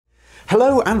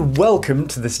Hello and welcome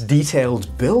to this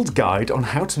detailed build guide on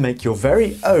how to make your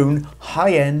very own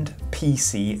high-end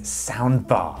PC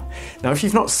soundbar. Now, if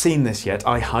you've not seen this yet,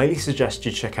 I highly suggest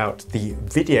you check out the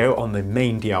video on the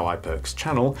main DIY Perks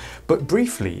channel, but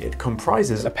briefly it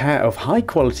comprises a pair of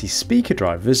high-quality speaker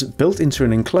drivers built into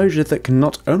an enclosure that can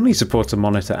not only support a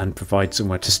monitor and provide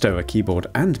somewhere to stow a keyboard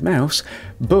and mouse,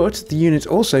 but the unit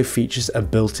also features a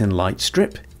built-in light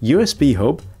strip, USB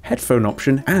hub, headphone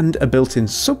option and a built-in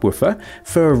subwoofer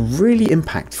for a really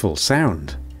impactful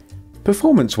sound.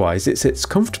 Performance-wise, it sits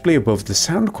comfortably above the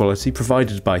sound quality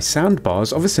provided by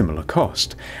soundbars of a similar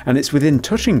cost, and it's within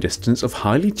touching distance of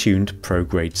highly tuned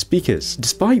pro-grade speakers,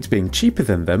 despite being cheaper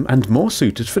than them and more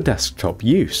suited for desktop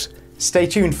use. Stay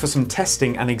tuned for some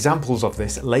testing and examples of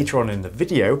this later on in the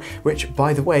video, which,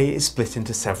 by the way, is split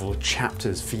into several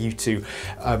chapters for you to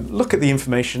look at the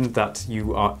information that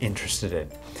you are interested in.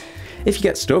 If you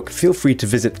get stuck, feel free to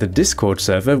visit the Discord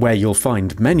server where you'll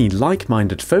find many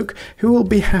like-minded folk who will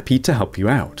be happy to help you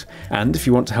out. And if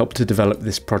you want to help to develop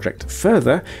this project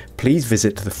further, please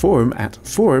visit the forum at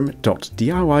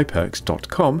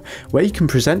forum.diyperks.com where you can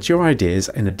present your ideas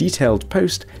in a detailed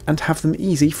post and have them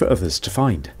easy for others to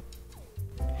find.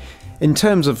 In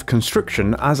terms of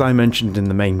construction, as I mentioned in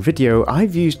the main video,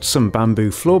 I've used some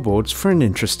bamboo floorboards for an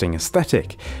interesting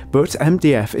aesthetic, but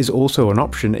MDF is also an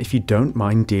option if you don't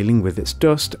mind dealing with its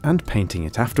dust and painting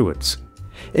it afterwards.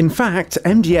 In fact,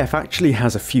 MDF actually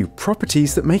has a few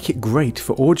properties that make it great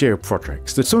for audio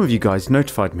projects that some of you guys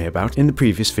notified me about in the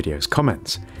previous video's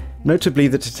comments. Notably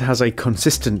that it has a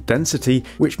consistent density,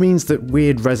 which means that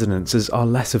weird resonances are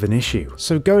less of an issue,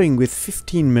 so going with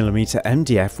 15mm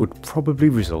MDF would probably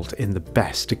result in the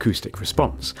best acoustic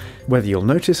response. Whether you'll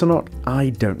notice or not, I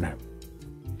don't know.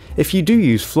 If you do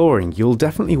use flooring, you'll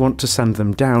definitely want to sand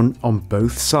them down on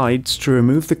both sides to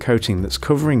remove the coating that's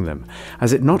covering them,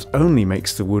 as it not only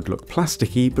makes the wood look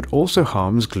plasticky, but also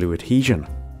harms glue adhesion.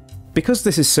 Because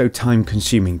this is so time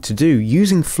consuming to do,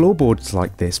 using floorboards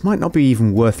like this might not be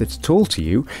even worth it at all to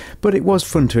you, but it was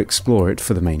fun to explore it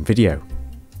for the main video.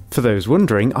 For those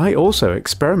wondering, I also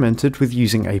experimented with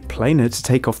using a planer to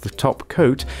take off the top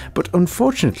coat, but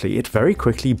unfortunately it very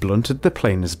quickly blunted the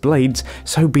planer's blades,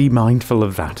 so be mindful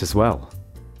of that as well.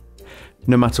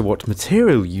 No matter what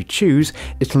material you choose,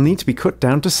 it'll need to be cut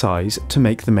down to size to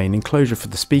make the main enclosure for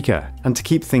the speaker, and to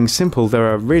keep things simple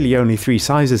there are really only 3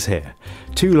 sizes here.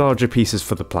 2 larger pieces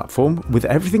for the platform, with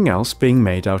everything else being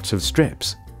made out of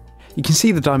strips. You can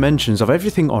see the dimensions of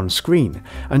everything on screen,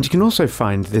 and you can also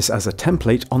find this as a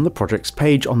template on the project's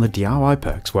page on the DIY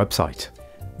Perks website.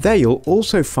 There you'll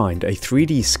also find a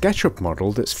 3D SketchUp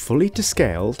model that's fully to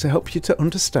scale to help you to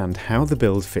understand how the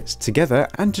build fits together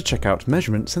and to check out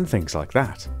measurements and things like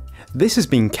that. This has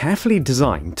been carefully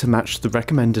designed to match the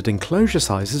recommended enclosure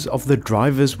sizes of the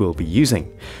drivers we'll be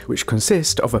using, which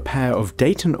consist of a pair of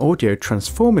Dayton Audio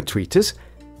transformer tweeters,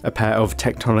 a pair of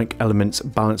Tectonic Elements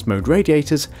balance mode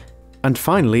radiators, and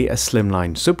finally a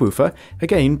slimline subwoofer,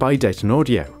 again by Dayton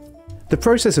Audio. The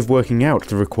process of working out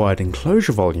the required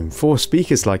enclosure volume for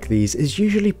speakers like these is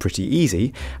usually pretty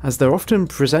easy, as they're often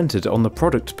presented on the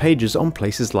product pages on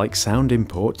places like Sound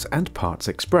Imports and Parts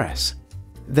Express.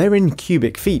 They're in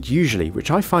cubic feet usually,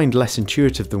 which I find less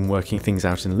intuitive than working things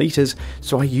out in litres,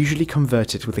 so I usually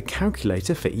convert it with a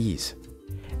calculator for ease.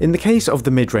 In the case of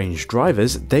the mid-range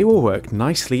drivers, they will work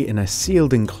nicely in a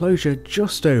sealed enclosure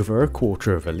just over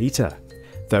 1/4 of a litre.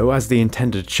 Though as the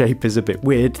intended shape is a bit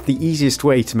weird, the easiest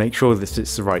way to make sure that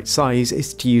it's the right size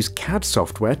is to use CAD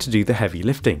software to do the heavy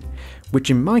lifting, which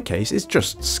in my case is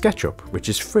just SketchUp, which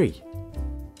is free.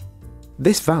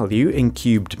 This value in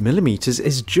cubed millimeters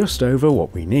is just over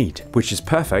what we need, which is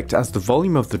perfect as the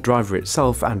volume of the driver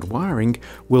itself and wiring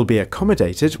will be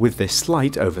accommodated with this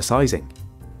slight oversizing.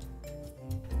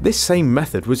 This same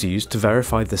method was used to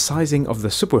verify the sizing of the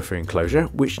subwoofer enclosure,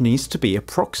 which needs to be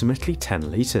approximately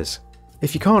 10 litres.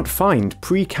 If you can't find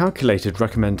pre-calculated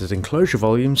recommended enclosure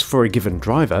volumes for a given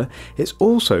driver, it's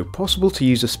also possible to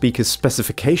use a speaker's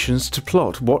specifications to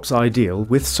plot what's ideal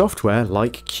with software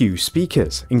like Q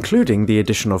Speakers, including the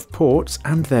addition of ports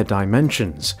and their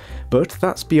dimensions, but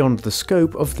that's beyond the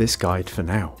scope of this guide for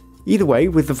now. Either way,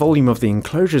 with the volume of the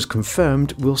enclosures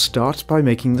confirmed, we'll start by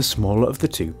making the smaller of the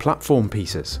 2 platform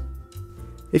pieces.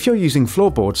 If you're using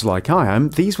floorboards like I am,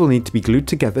 these will need to be glued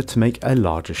together to make a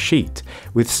larger sheet,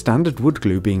 with standard wood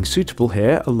glue being suitable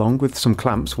here along with some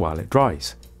clamps while it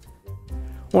dries.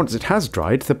 Once it has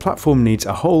dried, the platform needs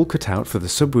a hole cut out for the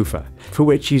subwoofer, for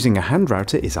which using a hand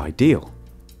router is ideal.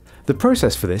 The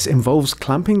process for this involves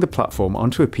clamping the platform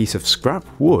onto a piece of scrap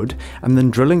wood and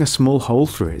then drilling a small hole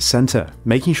through its centre,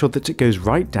 making sure that it goes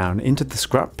right down into the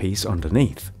scrap piece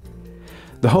underneath.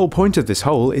 The whole point of this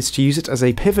hole is to use it as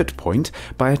a pivot point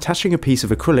by attaching a piece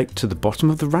of acrylic to the bottom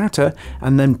of the router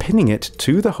and then pinning it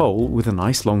to the hole with a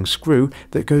nice long screw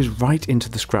that goes right into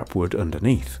the scrap wood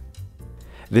underneath.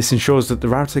 This ensures that the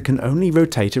router can only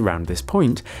rotate around this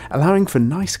point, allowing for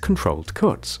nice controlled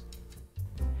cuts.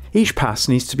 Each pass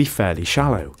needs to be fairly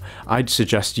shallow. I'd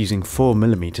suggest using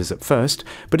 4mm at first,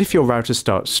 but if your router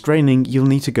starts straining, you'll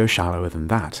need to go shallower than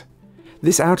that.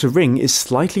 This outer ring is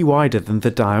slightly wider than the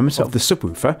diameter of the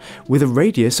subwoofer, with a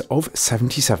radius of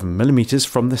 77mm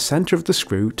from the centre of the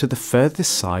screw to the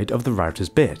furthest side of the router's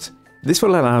bit. This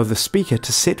will allow the speaker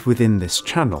to sit within this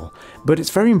channel, but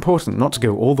it's very important not to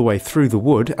go all the way through the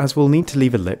wood, as we'll need to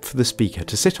leave a lip for the speaker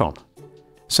to sit on.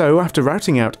 So after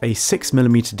routing out a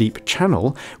 6mm deep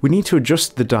channel, we need to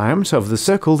adjust the diameter of the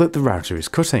circle that the router is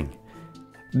cutting.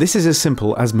 This is as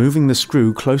simple as moving the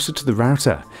screw closer to the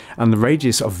router, and the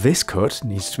radius of this cut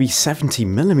needs to be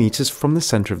 70mm from the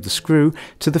centre of the screw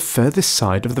to the furthest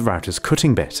side of the router's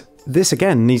cutting bit. This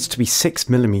again needs to be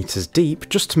 6mm deep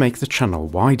just to make the channel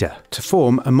wider, to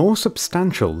form a more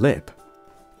substantial lip.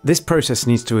 This process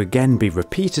needs to again be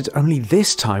repeated, only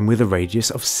this time with a radius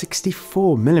of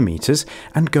 64mm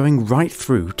and going right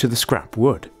through to the scrap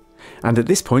wood. And at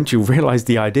this point you'll realise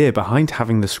the idea behind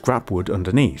having the scrap wood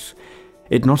underneath.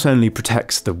 It not only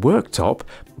protects the worktop,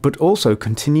 but also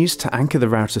continues to anchor the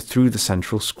router through the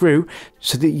central screw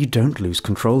so that you don't lose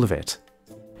control of it.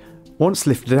 Once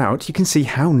lifted out, you can see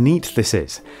how neat this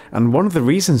is, and one of the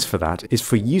reasons for that is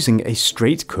for using a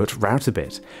straight cut router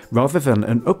bit, rather than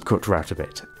an upcut router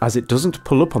bit, as it doesn't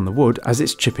pull up on the wood as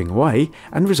it's chipping away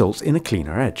and results in a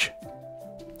cleaner edge.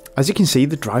 As you can see,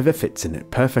 the driver fits in it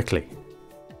perfectly.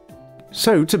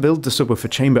 So to build the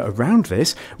subwoofer chamber around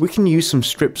this, we can use some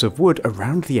strips of wood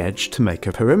around the edge to make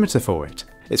a perimeter for it.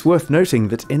 It's worth noting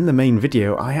that in the main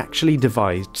video I actually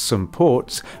devised some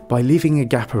ports by leaving a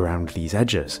gap around these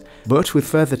edges, but with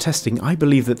further testing I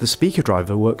believe that the speaker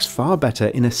driver works far better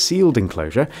in a sealed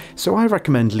enclosure, so I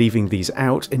recommend leaving these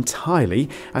out entirely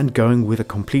and going with a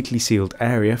completely sealed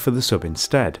area for the sub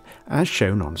instead, as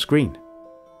shown on screen.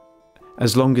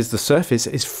 As long as the surface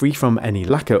is free from any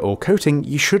lacquer or coating,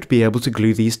 you should be able to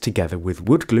glue these together with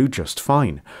wood glue just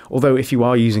fine, although if you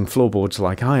are using floorboards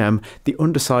like I am, the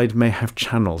underside may have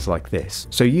channels like this,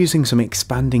 so using some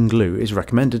expanding glue is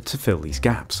recommended to fill these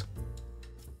gaps.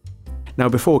 Now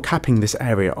before capping this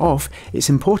area off, it's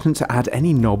important to add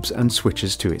any knobs and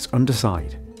switches to its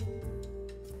underside.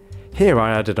 Here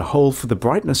I added a hole for the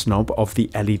brightness knob of the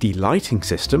LED lighting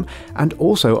system, and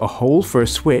also a hole for a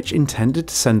switch intended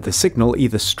to send the signal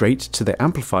either straight to the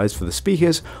amplifiers for the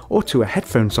speakers or to a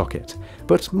headphone socket,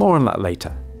 but more on that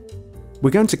later.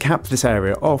 We're going to cap this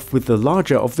area off with the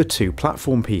larger of the two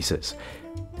platform pieces,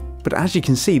 but as you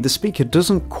can see the speaker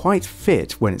doesn't quite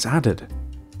fit when it's added.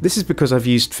 This is because I've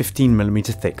used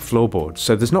 15mm thick floorboards,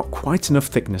 so there's not quite enough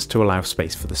thickness to allow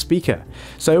space for the speaker.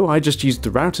 So I just used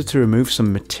the router to remove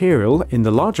some material in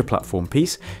the larger platform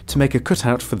piece to make a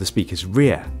cutout for the speaker's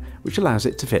rear, which allows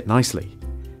it to fit nicely.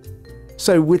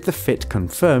 So with the fit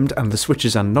confirmed and the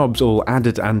switches and knobs all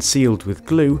added and sealed with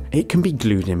glue, it can be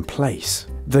glued in place,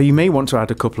 though you may want to add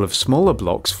a couple of smaller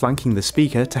blocks flanking the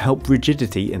speaker to help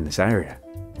rigidity in this area.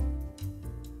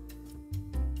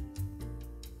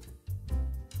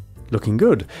 Looking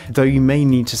good, though you may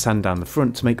need to sand down the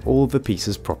front to make all the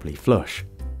pieces properly flush.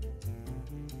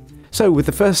 So with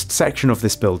the first section of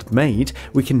this build made,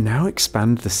 we can now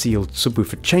expand the sealed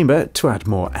subwoofer chamber to add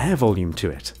more air volume to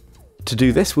it. To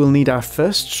do this we'll need our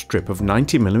first strip of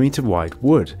 90mm wide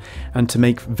wood, and to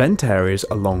make vent areas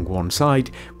along one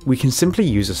side, we can simply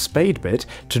use a spade bit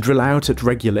to drill out at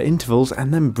regular intervals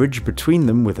and then bridge between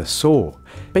them with a saw,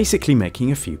 basically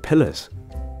making a few pillars.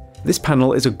 This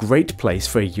panel is a great place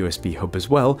for a USB hub as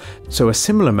well, so a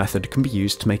similar method can be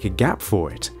used to make a gap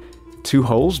for it. Two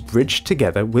holes bridged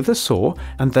together with a saw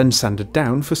and then sanded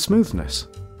down for smoothness.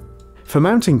 For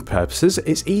mounting purposes,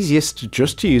 it's easiest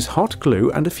just to use hot glue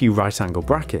and a few right angle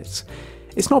brackets.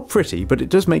 It's not pretty, but it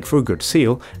does make for a good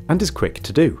seal and is quick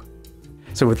to do.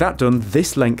 So with that done,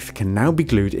 this length can now be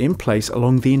glued in place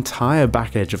along the entire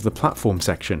back edge of the platform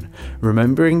section,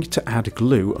 remembering to add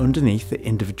glue underneath the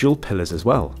individual pillars as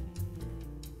well.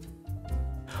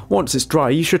 Once it's dry,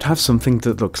 you should have something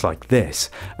that looks like this,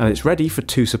 and it's ready for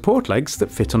two support legs that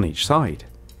fit on each side.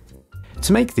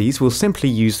 To make these, we'll simply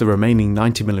use the remaining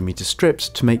 90mm strips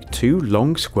to make two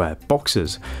long square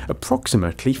boxes,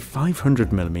 approximately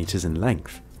 500mm in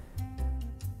length.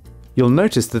 You'll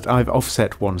notice that I've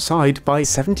offset one side by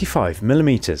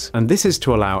 75mm, and this is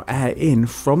to allow air in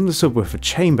from the subwoofer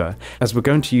chamber, as we're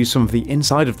going to use some of the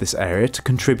inside of this area to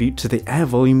contribute to the air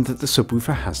volume that the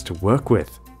subwoofer has to work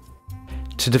with.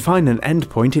 To define an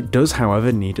endpoint, it does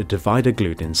however need a divider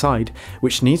glued inside,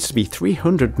 which needs to be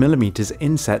 300mm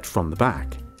inset from the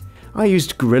back. I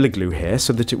used Gorilla Glue here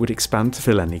so that it would expand to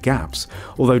fill any gaps,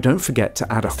 although don't forget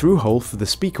to add a through hole for the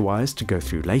speaker wires to go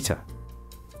through later.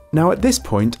 Now at this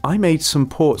point I made some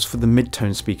ports for the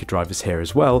mid-tone speaker drivers here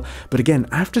as well, but again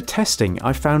after testing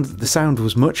I found that the sound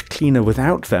was much cleaner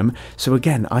without them, so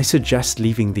again I suggest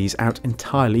leaving these out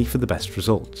entirely for the best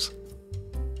results.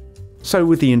 So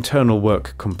with the internal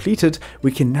work completed,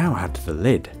 we can now add the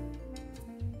lid.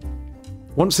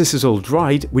 Once this is all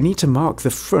dried, we need to mark the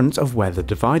front of where the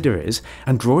divider is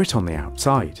and draw it on the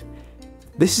outside.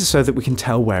 This is so that we can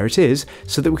tell where it is,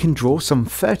 so that we can draw some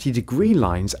 30-degree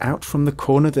lines out from the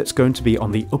corner that's going to be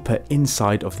on the upper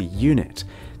inside of the unit,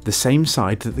 the same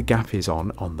side that the gap is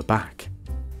on the back.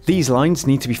 These lines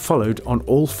need to be followed on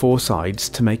all four sides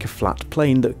to make a flat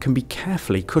plane that can be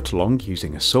carefully cut along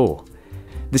using a saw.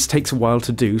 This takes a while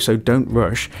to do, so don't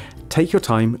rush. Take your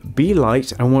time, be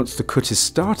light, and once the cut is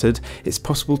started, it's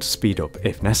possible to speed up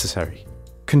if necessary.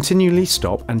 Continually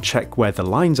stop and check where the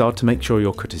lines are to make sure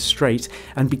your cut is straight,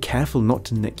 and be careful not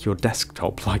to nick your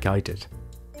desktop like I did.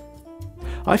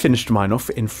 I finished mine off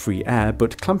in free air,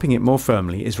 but clamping it more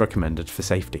firmly is recommended for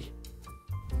safety.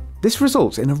 This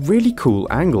results in a really cool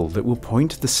angle that will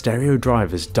point the stereo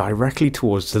drivers directly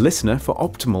towards the listener for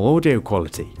optimal audio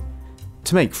quality.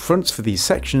 To make fronts for these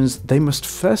sections, they must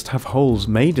first have holes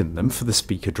made in them for the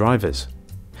speaker drivers.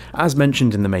 As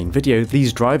mentioned in the main video,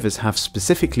 these drivers have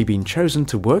specifically been chosen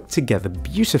to work together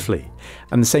beautifully,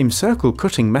 and the same circle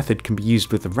cutting method can be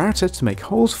used with the router to make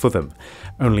holes for them,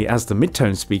 only as the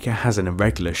mid-tone speaker has an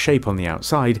irregular shape on the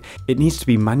outside, it needs to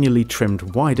be manually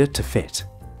trimmed wider to fit.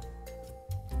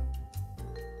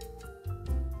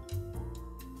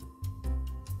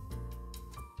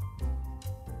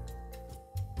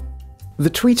 The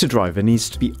tweeter driver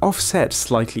needs to be offset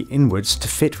slightly inwards to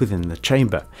fit within the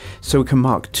chamber, so we can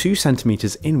mark 2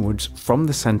 cm inwards from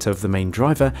the centre of the main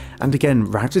driver and again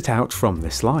route it out from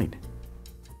this line.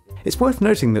 It's worth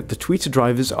noting that the tweeter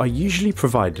drivers are usually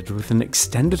provided with an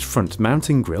extended front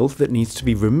mounting grille that needs to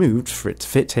be removed for it to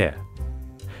fit here.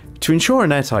 To ensure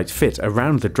an airtight fit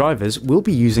around the drivers, we'll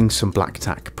be using some black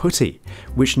tack putty,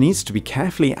 which needs to be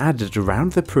carefully added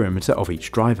around the perimeter of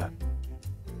each driver.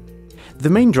 The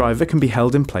main driver can be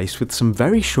held in place with some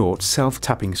very short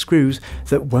self-tapping screws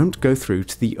that won't go through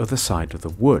to the other side of the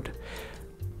wood,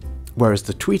 whereas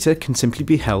the tweeter can simply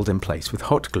be held in place with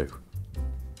hot glue.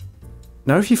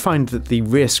 Now if you find that the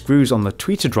rear screws on the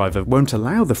tweeter driver won't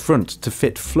allow the front to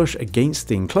fit flush against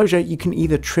the enclosure, you can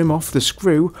either trim off the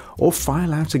screw or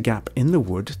file out a gap in the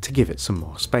wood to give it some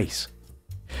more space.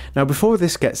 Now before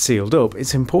this gets sealed up,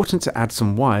 it's important to add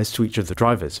some wires to each of the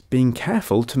drivers, being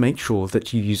careful to make sure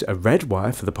that you use a red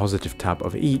wire for the positive tab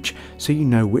of each so you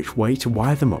know which way to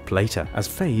wire them up later, as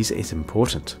phase is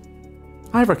important.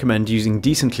 I recommend using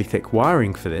decently thick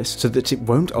wiring for this so that it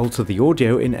won't alter the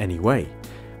audio in any way.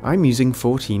 I'm using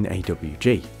 14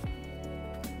 AWG.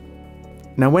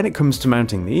 Now when it comes to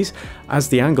mounting these, as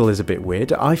the angle is a bit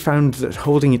weird, I found that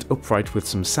holding it upright with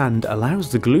some sand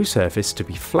allows the glue surface to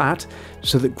be flat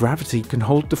so that gravity can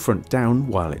hold the front down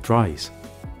while it dries.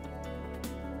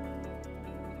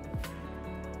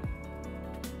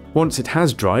 Once it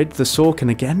has dried, the saw can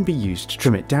again be used to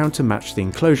trim it down to match the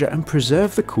enclosure and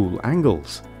preserve the cool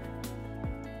angles.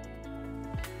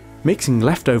 Mixing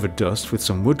leftover dust with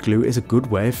some wood glue is a good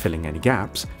way of filling any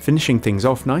gaps, finishing things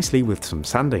off nicely with some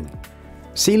sanding.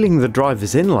 Sealing the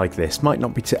drivers in like this might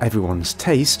not be to everyone's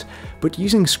taste, but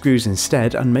using screws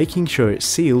instead and making sure it's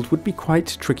sealed would be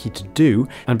quite tricky to do,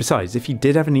 and besides, if you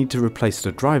did ever need to replace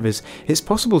the drivers, it's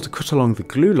possible to cut along the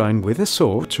glue line with a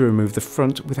saw to remove the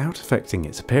front without affecting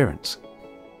its appearance.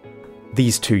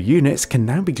 These two units can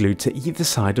now be glued to either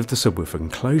side of the subwoofer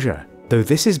enclosure, though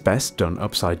this is best done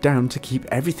upside down to keep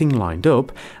everything lined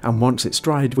up, and once it's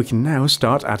dried we can now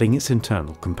start adding its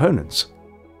internal components.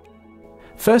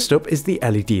 First up is the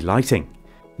LED lighting.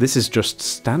 This is just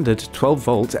standard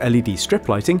 12-volt LED strip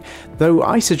lighting, though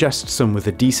I suggest some with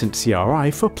a decent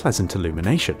CRI for pleasant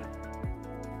illumination.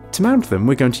 To mount them,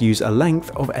 we're going to use a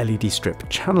length of LED strip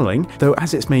channeling, though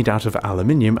as it's made out of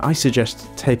aluminium, I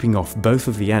suggest taping off both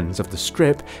of the ends of the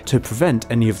strip to prevent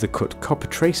any of the cut copper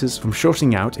traces from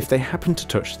shorting out if they happen to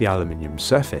touch the aluminium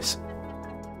surface.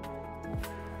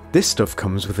 This stuff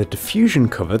comes with a diffusion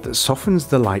cover that softens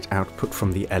the light output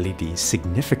from the LEDs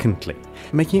significantly,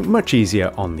 making it much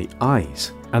easier on the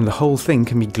eyes. And the whole thing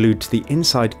can be glued to the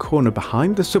inside corner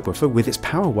behind the subwoofer with its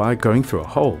power wire going through a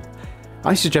hole.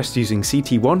 I suggest using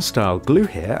CT1 style glue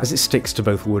here as it sticks to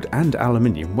both wood and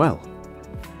aluminium well.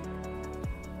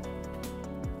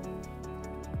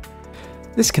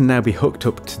 This can now be hooked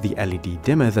up to the LED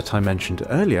dimmer that I mentioned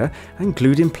earlier and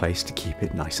glued in place to keep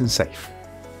it nice and safe.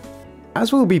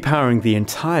 As we'll be powering the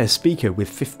entire speaker with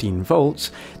 15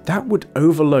 volts, that would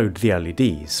overload the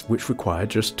LEDs, which require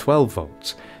just 12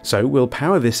 volts. So we'll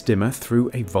power this dimmer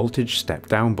through a voltage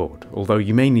step-down board, although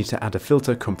you may need to add a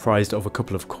filter comprised of a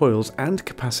couple of coils and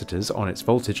capacitors on its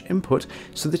voltage input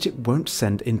so that it won't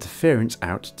send interference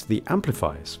out to the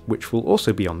amplifiers, which will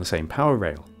also be on the same power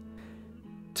rail.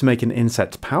 To make an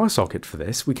inset power socket for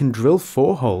this, we can drill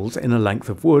 4 holes in a length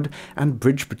of wood and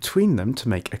bridge between them to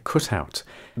make a cutout,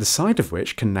 the side of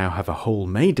which can now have a hole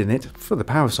made in it for the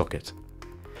power socket.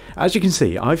 As you can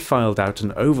see, I've filed out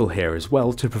an oval here as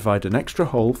well to provide an extra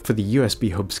hole for the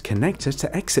USB hub's connector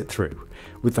to exit through,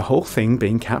 with the whole thing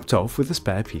being capped off with a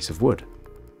spare piece of wood.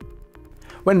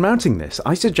 When mounting this,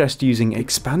 I suggest using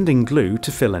expanding glue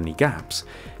to fill any gaps,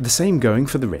 the same going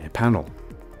for the rear panel.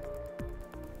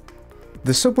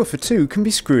 The subwoofer too can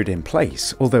be screwed in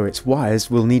place, although its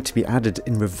wires will need to be added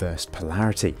in reversed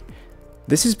polarity.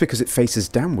 This is because it faces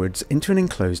downwards into an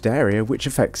enclosed area which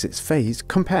affects its phase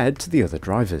compared to the other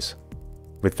drivers.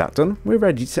 With that done, we're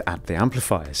ready to add the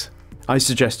amplifiers. I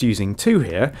suggest using 2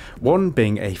 here, one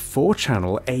being a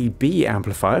 4-channel AB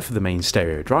amplifier for the main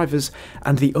stereo drivers,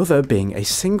 and the other being a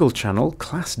single-channel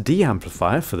Class D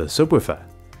amplifier for the subwoofer.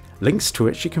 Links to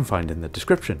which you can find in the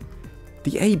description.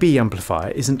 The AB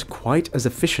amplifier isn't quite as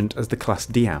efficient as the Class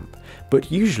D amp,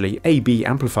 but usually AB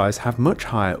amplifiers have much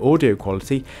higher audio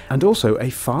quality and also a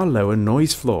far lower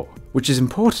noise floor, which is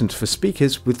important for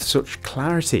speakers with such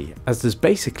clarity as there's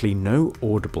basically no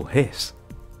audible hiss.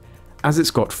 As it's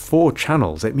got 4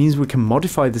 channels, it means we can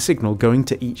modify the signal going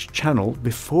to each channel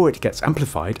before it gets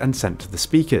amplified and sent to the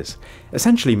speakers,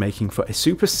 essentially making for a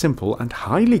super simple and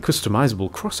highly customizable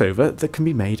crossover that can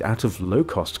be made out of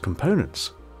low-cost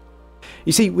components.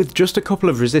 You see, with just a couple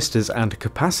of resistors and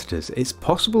capacitors, it's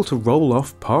possible to roll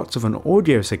off parts of an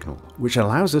audio signal, which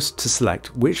allows us to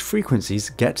select which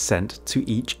frequencies get sent to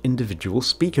each individual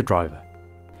speaker driver.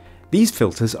 These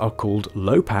filters are called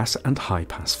low-pass and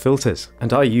high-pass filters,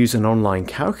 and I use an online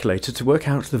calculator to work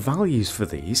out the values for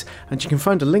these, and you can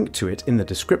find a link to it in the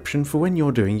description for when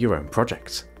you're doing your own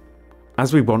projects.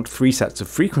 As we want 3 sets of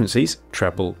frequencies,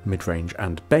 treble, mid-range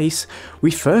and bass, we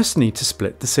first need to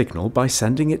split the signal by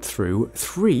sending it through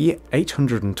 3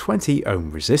 820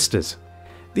 ohm resistors.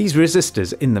 These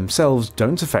resistors in themselves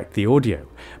don't affect the audio,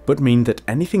 but mean that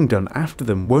anything done after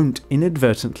them won't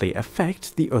inadvertently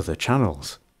affect the other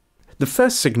channels. The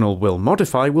first signal we'll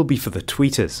modify will be for the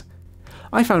tweeters.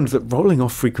 I found that rolling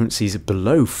off frequencies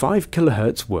below 5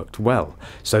 kHz worked well,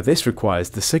 so this requires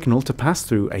the signal to pass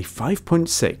through a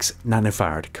 5.6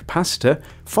 nanofarad capacitor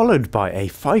followed by a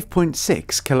 5.6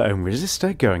 kiloohm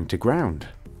resistor going to ground.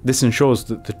 This ensures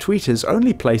that the tweeters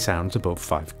only play sounds above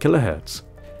 5 kHz.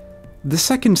 The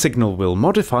second signal we'll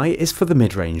modify is for the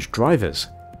mid-range drivers.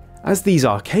 As these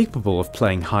are capable of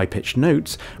playing high-pitched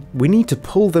notes, we need to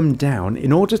pull them down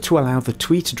in order to allow the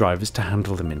tweeter drivers to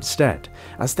handle them instead,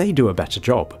 as they do a better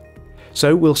job.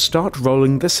 So we'll start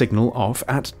rolling the signal off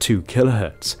at 2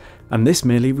 kHz, and this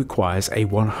merely requires a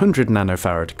 100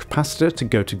 nanofarad capacitor to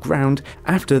go to ground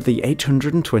after the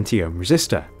 820 ohm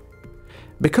resistor.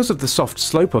 Because of the soft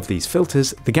slope of these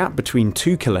filters, the gap between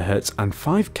 2 kHz and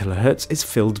 5 kHz is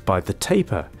filled by the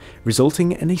taper,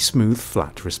 resulting in a smooth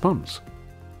flat response.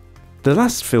 The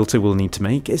last filter we'll need to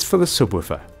make is for the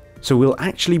subwoofer, so we'll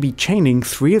actually be chaining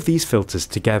 3 of these filters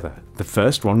together, the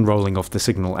first one rolling off the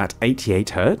signal at 88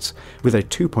 Hz with a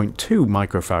 2.2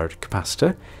 microfarad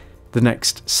capacitor, the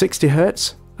next 60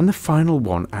 Hz, and the final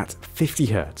one at 50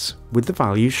 Hz, with the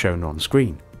values shown on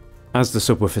screen. As the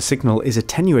subwoofer signal is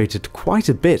attenuated quite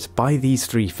a bit by these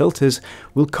 3 filters,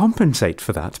 we'll compensate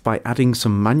for that by adding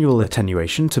some manual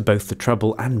attenuation to both the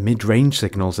treble and mid-range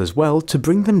signals as well to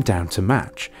bring them down to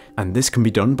match, and this can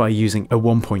be done by using a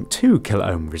 1.2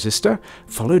 kiloohm resistor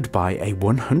followed by a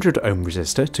 100 ohm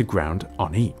resistor to ground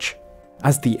on each.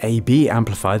 As the AB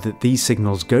amplifier that these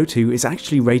signals go to is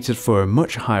actually rated for a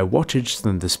much higher wattage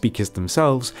than the speakers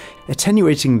themselves,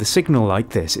 attenuating the signal like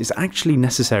this is actually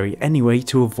necessary anyway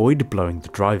to avoid blowing the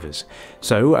drivers,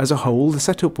 so as a whole the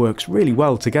setup works really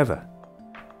well together.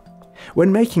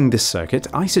 When making this circuit,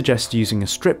 I suggest using a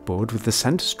strip board with the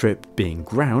centre strip being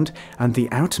ground and the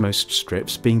outermost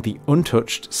strips being the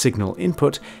untouched signal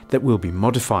input that we'll be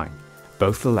modifying,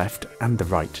 both the left and the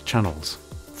right channels.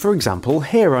 For example,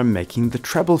 here I'm making the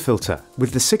treble filter,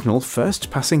 with the signal first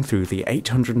passing through the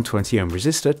 820 ohm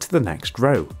resistor to the next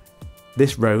row.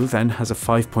 This row then has a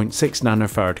 5.6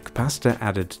 nanofarad capacitor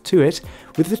added to it,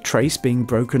 with the trace being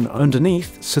broken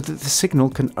underneath so that the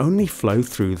signal can only flow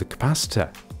through the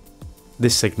capacitor.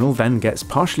 This signal then gets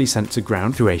partially sent to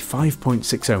ground through a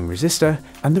 5.6 ohm resistor,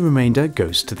 and the remainder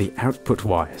goes to the output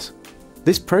wires.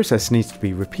 This process needs to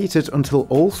be repeated until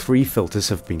all 3 filters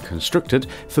have been constructed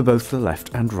for both the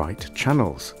left and right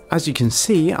channels. As you can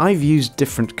see, I've used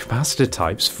different capacitor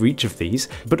types for each of these,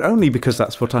 but only because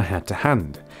that's what I had to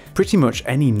hand. Pretty much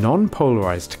any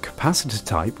non-polarized capacitor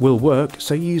type will work,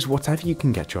 so use whatever you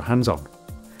can get your hands on.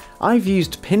 I've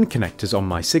used pin connectors on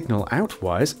my signal out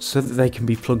wires so that they can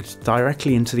be plugged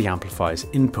directly into the amplifier's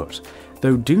input,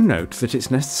 though do note that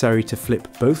it's necessary to flip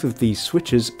both of these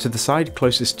switches to the side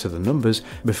closest to the numbers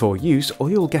before use, or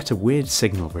you'll get a weird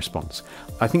signal response.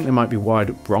 I think they might be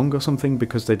wired up wrong or something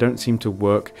because they don't seem to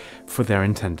work for their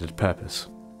intended purpose.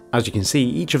 As you can see,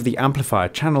 each of the amplifier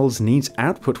channels needs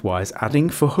output wires adding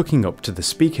for hooking up to the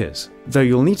speakers, though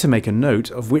you'll need to make a note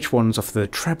of which ones are for the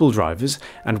treble drivers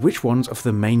and which ones are for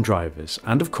the main drivers,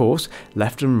 and of course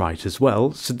left and right as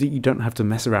well, so that you don't have to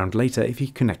mess around later if you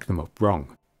connect them up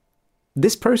wrong.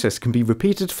 This process can be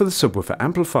repeated for the subwoofer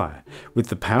amplifier, with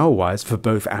the power wires for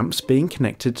both amps being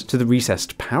connected to the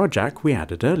recessed power jack we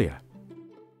added earlier.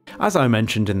 As I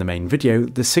mentioned in the main video,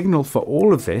 the signal for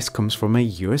all of this comes from a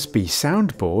USB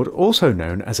soundboard, also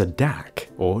known as a DAC,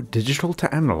 or digital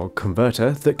to analog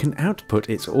converter, that can output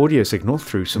its audio signal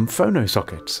through some phono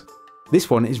sockets. This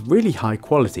one is really high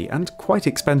quality and quite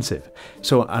expensive,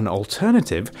 so an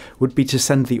alternative would be to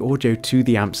send the audio to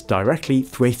the amps directly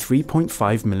through a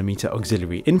 3.5mm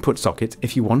auxiliary input socket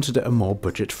if you wanted a more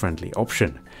budget-friendly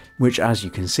option, which, as you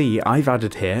can see, I've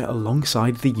added here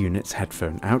alongside the unit's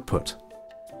headphone output.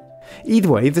 Either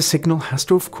way, the signal has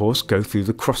to of course go through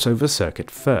the crossover circuit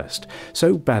first,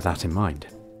 so bear that in mind.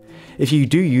 If you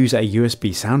do use a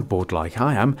USB soundboard like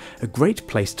I am, a great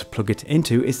place to plug it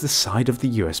into is the side of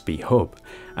the USB hub,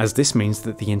 as this means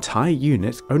that the entire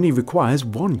unit only requires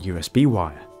one USB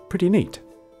wire. Pretty neat.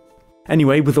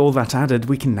 Anyway, with all that added,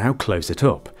 we can now close it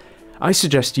up. I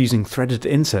suggest using threaded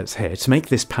inserts here to make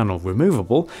this panel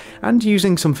removable, and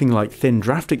using something like thin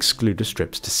draft excluder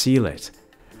strips to seal it.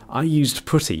 I used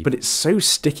putty, but it's so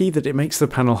sticky that it makes the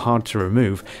panel hard to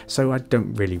remove, so I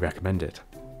don't really recommend it.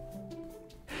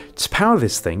 To power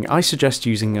this thing, I suggest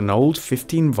using an old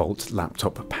 15V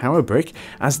laptop power brick,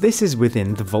 as this is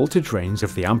within the voltage range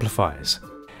of the amplifiers.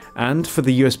 And for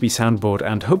the USB soundboard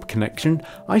and hub connection,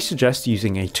 I suggest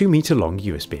using a 2 meter long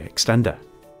USB extender.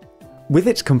 With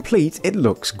it complete, it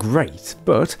looks great,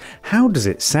 but how does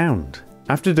it sound?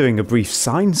 After doing a brief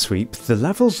sine sweep, the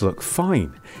levels look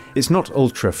fine. It's not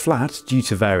ultra flat due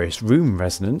to various room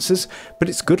resonances, but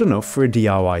it's good enough for a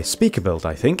DIY speaker build,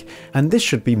 I think, and this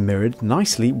should be mirrored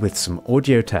nicely with some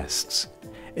audio tests.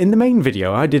 In the main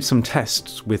video I did some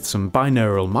tests with some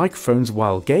binaural microphones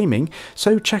while gaming,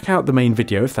 so check out the main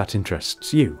video if that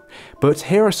interests you. But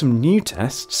here are some new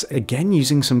tests, again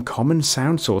using some common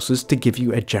sound sources to give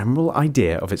you a general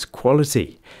idea of its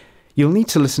quality. You'll need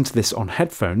to listen to this on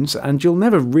headphones, and you'll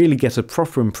never really get a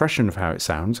proper impression of how it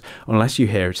sounds unless you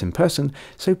hear it in person,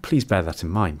 so please bear that in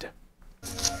mind.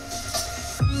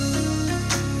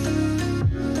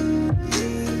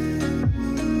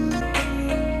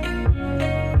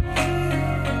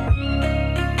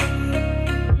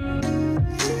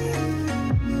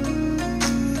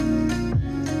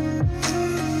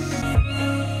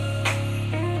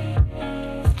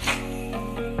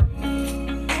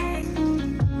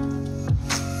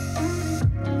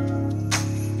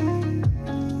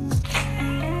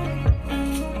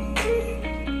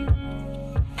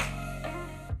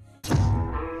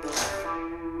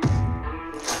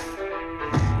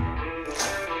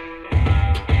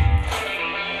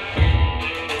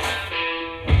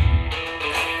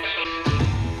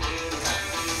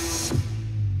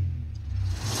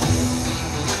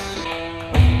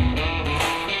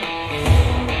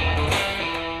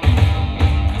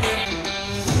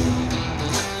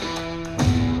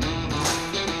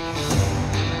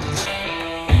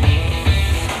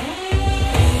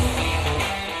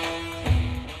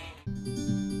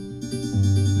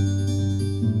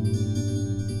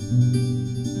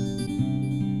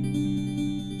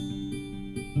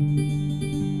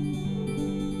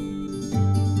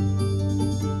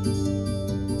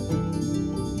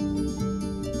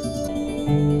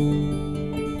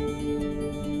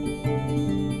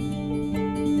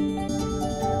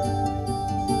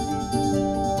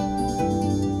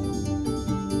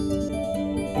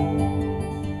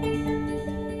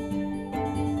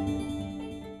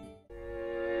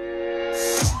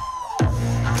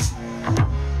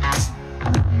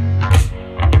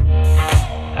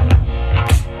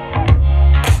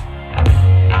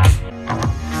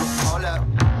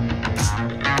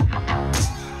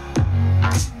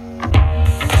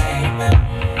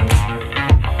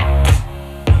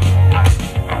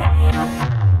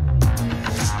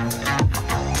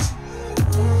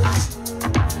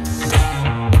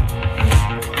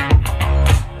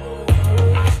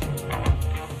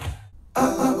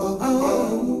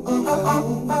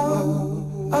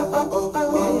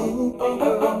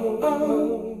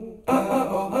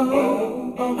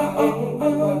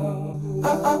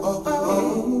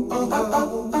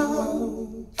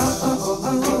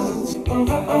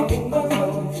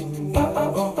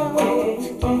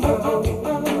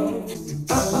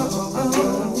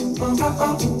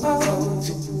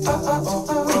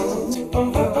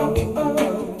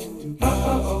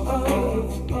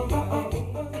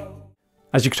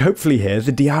 As you could hopefully hear,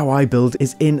 the DIY build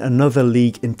is in another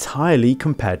league entirely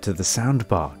compared to the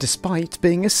soundbar, despite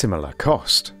being a similar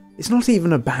cost. It's not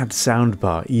even a bad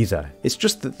soundbar either, it's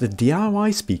just that the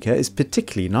DIY speaker is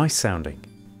particularly nice sounding.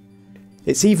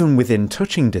 It's even within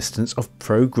touching distance of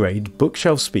pro-grade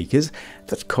bookshelf speakers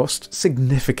that cost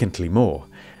significantly more,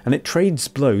 and it trades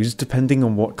blows depending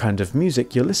on what kind of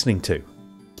music you're listening to.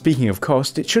 Speaking of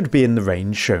cost, it should be in the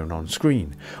range shown on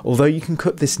screen, although you can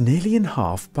cut this nearly in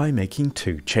half by making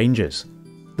two changes.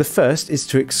 The first is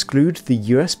to exclude the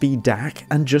USB DAC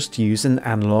and just use an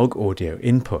analog audio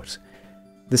input.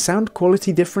 The sound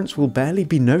quality difference will barely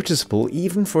be noticeable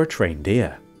even for a trained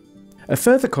ear. A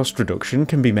further cost reduction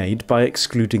can be made by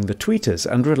excluding the tweeters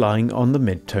and relying on the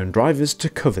mid-tone drivers to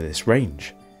cover this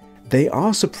range. They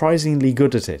are surprisingly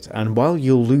good at it, and while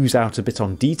you'll lose out a bit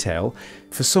on detail,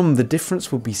 for some the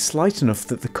difference will be slight enough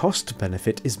that the cost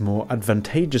benefit is more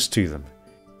advantageous to them.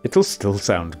 It'll still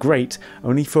sound great,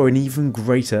 only for an even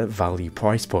greater value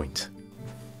price point.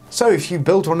 So if you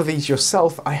build one of these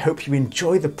yourself, I hope you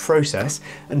enjoy the process,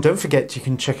 and don't forget you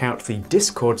can check out the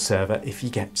Discord server if you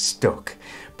get stuck.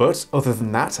 But other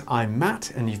than that, I'm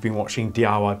Matt, and you've been watching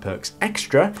DIY Perks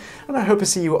Extra, and I hope to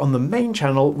see you on the main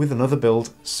channel with another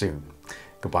build soon.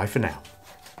 Goodbye for now.